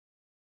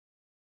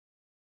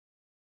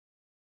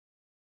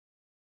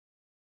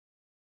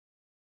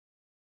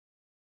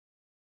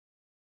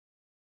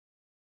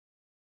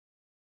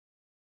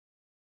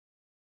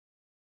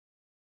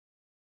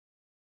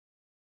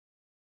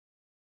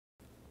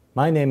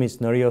My name is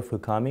Norio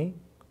Fukami.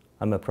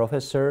 I'm a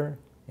professor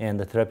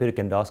and a therapeutic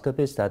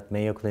endoscopist at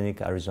Mayo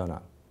Clinic,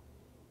 Arizona.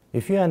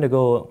 If you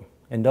undergo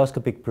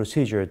endoscopic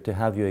procedure to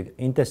have your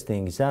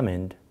intestine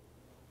examined,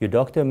 your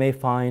doctor may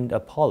find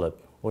a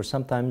polyp, or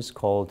sometimes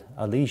called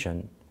a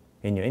lesion,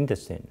 in your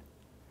intestine.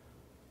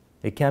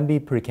 It can be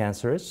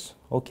precancerous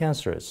or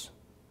cancerous.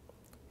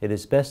 It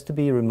is best to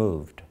be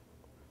removed.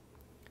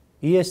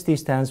 ESD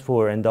stands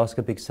for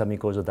endoscopic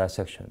submucosal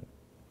dissection.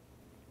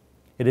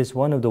 It is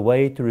one of the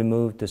ways to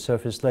remove the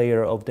surface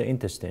layer of the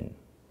intestine.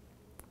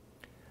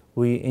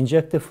 We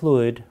inject the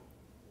fluid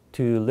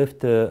to lift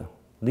the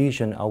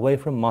lesion away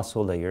from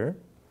muscle layer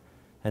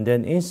and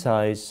then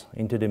incise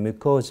into the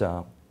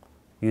mucosa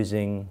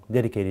using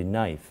dedicated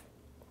knife.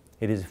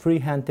 It is a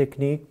freehand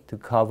technique to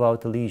carve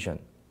out the lesion.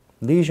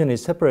 Lesion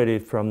is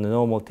separated from the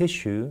normal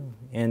tissue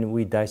and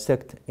we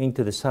dissect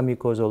into the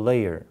submucosal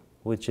layer,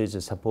 which is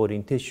a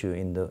supporting tissue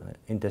in the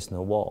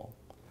intestinal wall.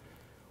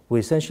 We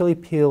essentially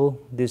peel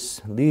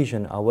this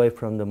lesion away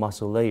from the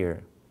muscle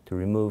layer to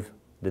remove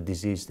the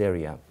diseased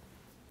area.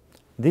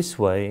 This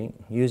way,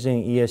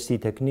 using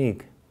ESD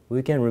technique,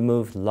 we can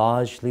remove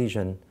large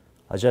lesion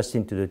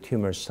adjusting to the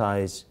tumor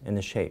size and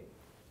the shape.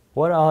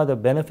 What are the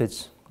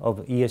benefits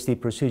of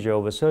ESD procedure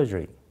over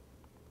surgery?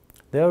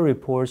 There are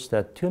reports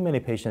that too many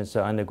patients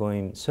are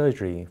undergoing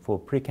surgery for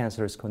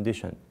precancerous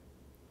condition.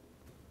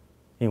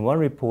 In one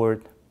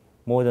report,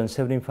 more than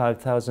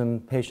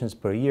 75,000 patients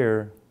per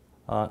year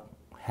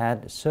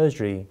had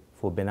surgery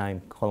for benign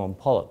colon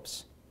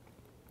polyps.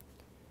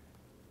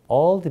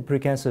 All the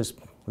precancerous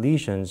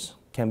lesions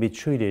can be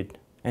treated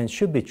and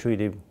should be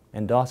treated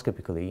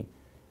endoscopically,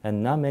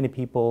 and not many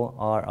people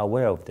are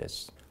aware of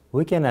this.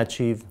 We can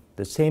achieve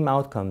the same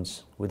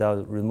outcomes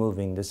without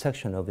removing the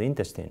section of the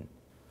intestine.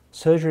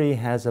 Surgery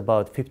has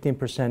about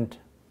 15%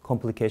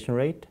 complication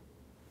rate,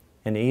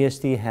 and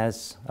ESD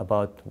has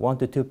about 1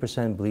 to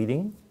 2%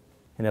 bleeding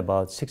and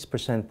about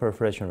 6%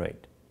 perforation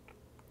rate.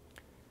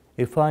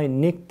 If I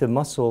nick the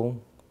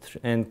muscle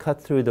and cut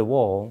through the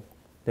wall,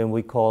 then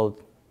we call it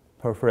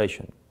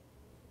perforation.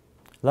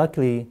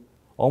 Luckily,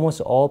 almost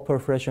all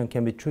perforation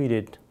can be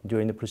treated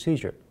during the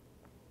procedure,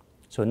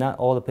 so not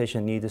all the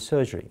patients need the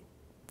surgery.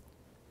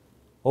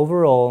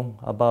 Overall,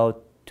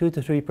 about 2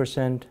 to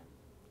 3%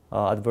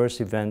 adverse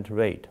event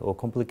rate or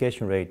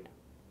complication rate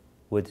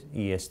with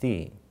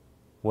ESD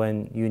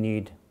when you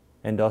need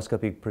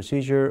endoscopic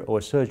procedure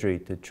or surgery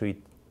to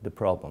treat the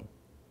problem.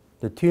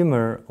 The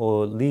tumor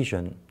or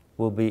lesion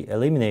will be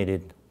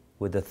eliminated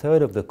with a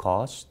third of the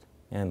cost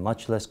and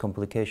much less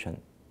complication.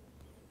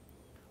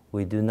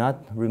 We do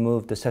not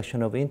remove the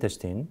section of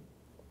intestine,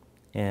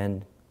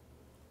 and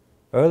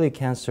early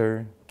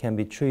cancer can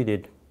be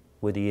treated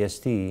with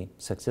ESD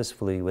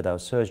successfully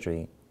without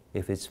surgery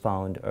if it's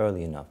found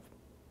early enough.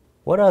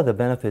 What are the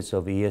benefits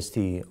of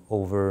ESD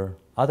over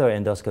other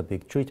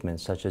endoscopic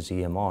treatments such as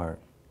EMR?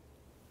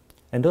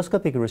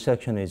 Endoscopic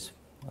resection is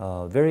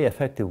a very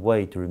effective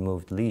way to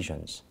remove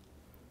lesions.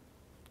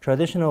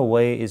 Traditional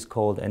way is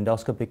called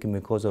endoscopic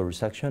mucosal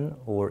resection,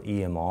 or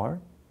EMR.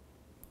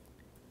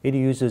 It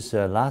uses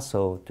a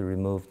lasso to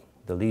remove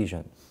the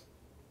lesion.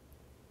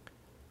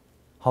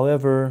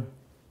 However,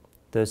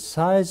 the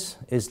size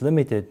is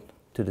limited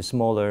to the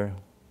smaller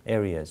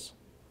areas.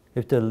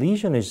 If the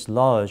lesion is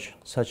large,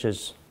 such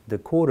as the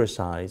quarter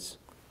size,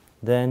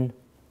 then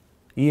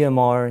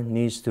EMR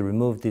needs to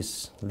remove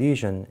this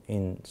lesion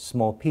in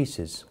small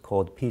pieces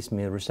called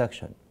piecemeal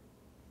resection.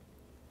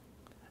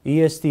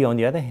 ESD, on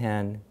the other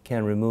hand,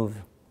 can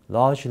remove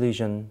large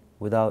lesion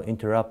without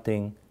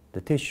interrupting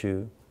the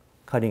tissue,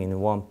 cutting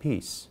in one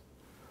piece.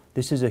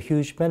 This is a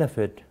huge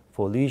benefit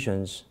for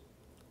lesions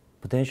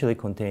potentially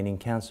containing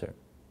cancer.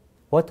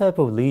 What type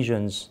of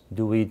lesions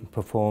do we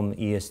perform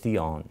ESD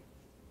on?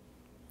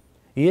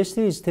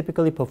 ESD is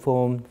typically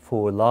performed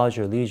for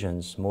larger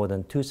lesions more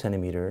than 2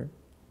 centimeters,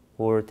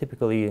 or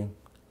typically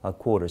a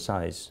quarter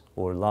size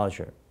or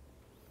larger.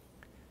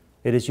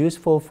 It is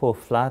useful for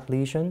flat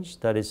lesions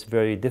that is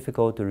very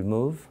difficult to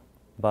remove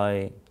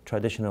by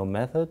traditional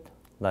method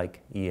like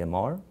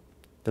EMR,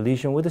 the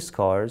lesion with the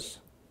scars,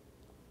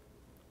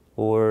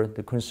 or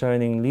the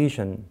concerning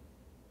lesion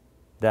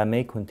that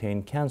may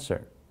contain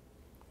cancer.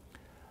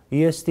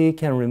 ESD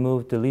can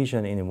remove the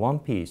lesion in one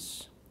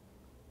piece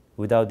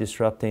without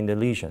disrupting the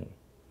lesion.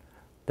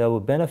 That will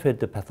benefit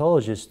the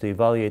pathologist to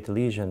evaluate the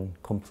lesion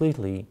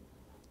completely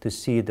to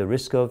see the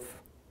risk of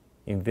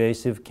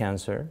invasive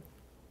cancer,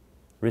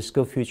 risk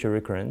of future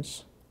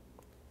recurrence,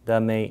 that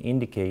may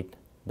indicate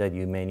that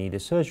you may need a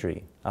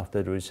surgery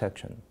after the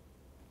resection.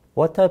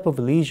 What type of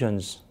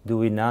lesions do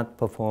we not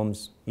perform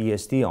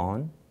ESD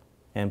on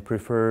and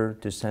prefer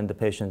to send the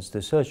patients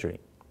to surgery?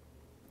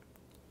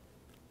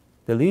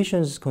 The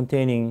lesions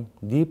containing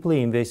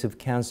deeply invasive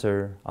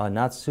cancer are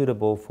not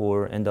suitable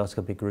for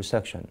endoscopic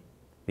resection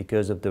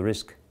because of the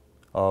risk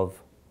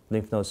of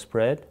lymph node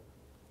spread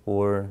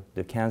or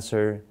the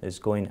cancer is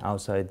going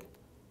outside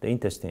the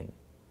intestine.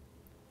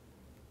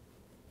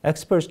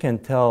 Experts can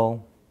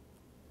tell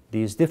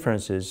these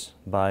differences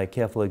by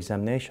careful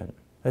examination,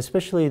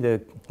 especially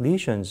the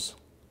lesions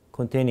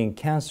containing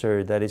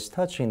cancer that is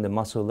touching the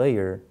muscle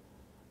layer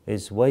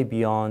is way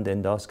beyond the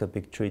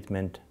endoscopic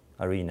treatment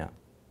arena.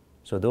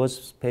 So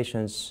those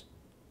patients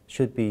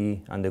should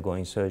be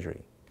undergoing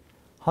surgery.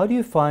 How do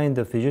you find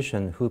the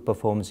physician who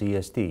performs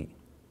ESD?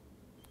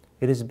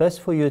 It is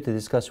best for you to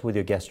discuss with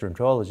your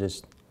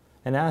gastroenterologist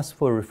and ask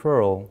for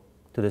referral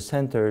to the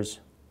centers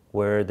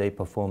where they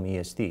perform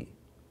ESD.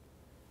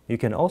 You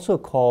can also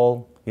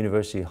call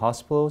university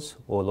hospitals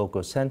or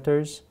local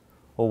centers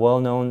or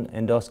well-known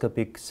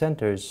endoscopic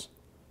centers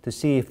to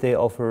see if they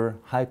offer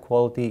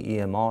high-quality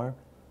EMR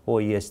or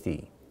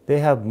ESD. They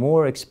have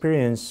more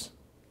experience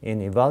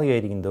in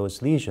evaluating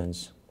those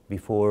lesions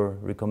before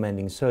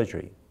recommending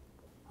surgery.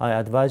 I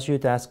advise you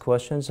to ask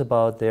questions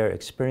about their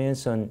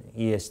experience on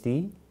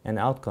ESD and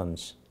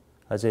outcomes,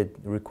 as it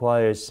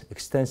requires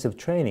extensive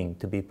training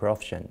to be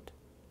proficient.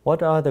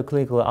 What are the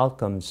clinical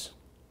outcomes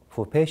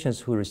for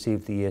patients who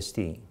received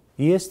ESD?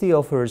 ESD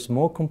offers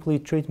more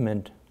complete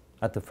treatment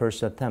at the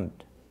first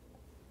attempt.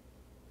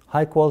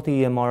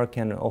 High-quality EMR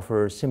can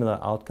offer similar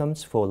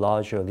outcomes for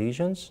larger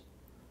lesions,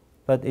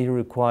 but it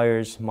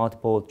requires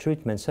multiple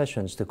treatment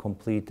sessions to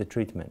complete the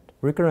treatment.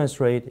 Recurrence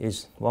rate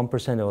is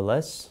 1% or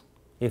less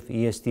if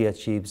ESD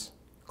achieves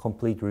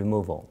complete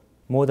removal.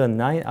 More than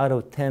 9 out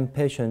of 10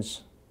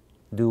 patients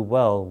do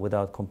well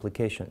without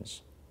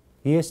complications.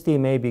 ESD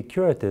may be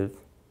curative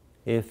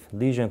if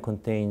lesion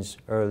contains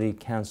early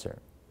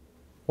cancer.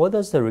 What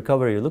does the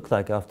recovery look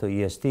like after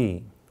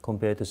ESD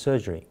compared to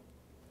surgery?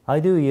 I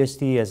do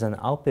ESD as an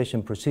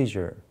outpatient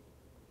procedure,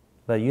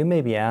 but you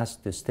may be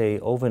asked to stay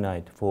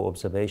overnight for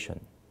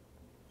observation.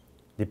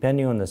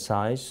 Depending on the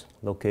size,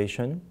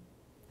 location,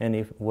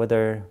 and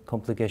whether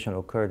complication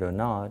occurred or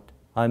not,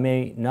 I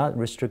may not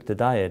restrict the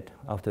diet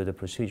after the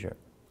procedure.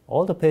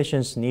 All the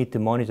patients need to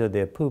monitor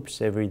their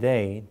poops every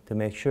day to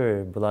make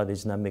sure blood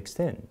is not mixed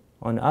in.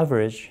 On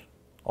average,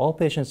 all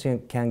patients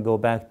can go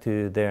back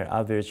to their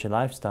average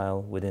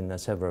lifestyle within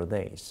several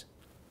days.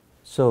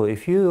 So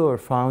if you are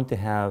found to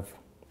have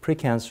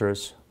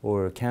precancerous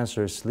or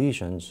cancerous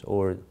lesions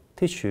or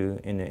tissue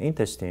in the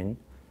intestine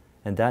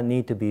and that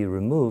need to be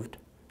removed,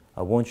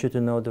 I want you to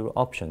know the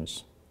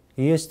options.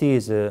 ESD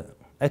is an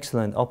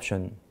excellent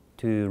option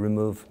to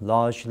remove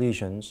large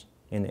lesions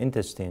in the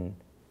intestine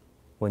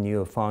when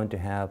you are found to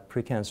have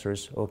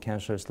precancerous or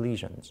cancerous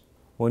lesions.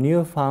 When you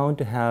are found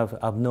to have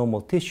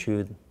abnormal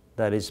tissue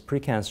that is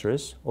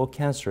precancerous or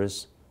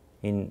cancerous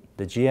in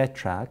the GI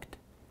tract,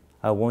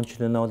 I want you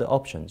to know the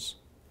options.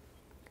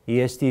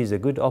 ESD is a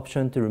good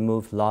option to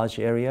remove large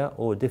area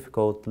or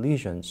difficult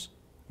lesions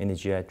in the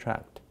GI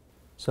tract.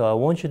 So I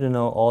want you to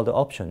know all the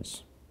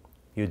options.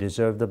 You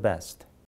deserve the best.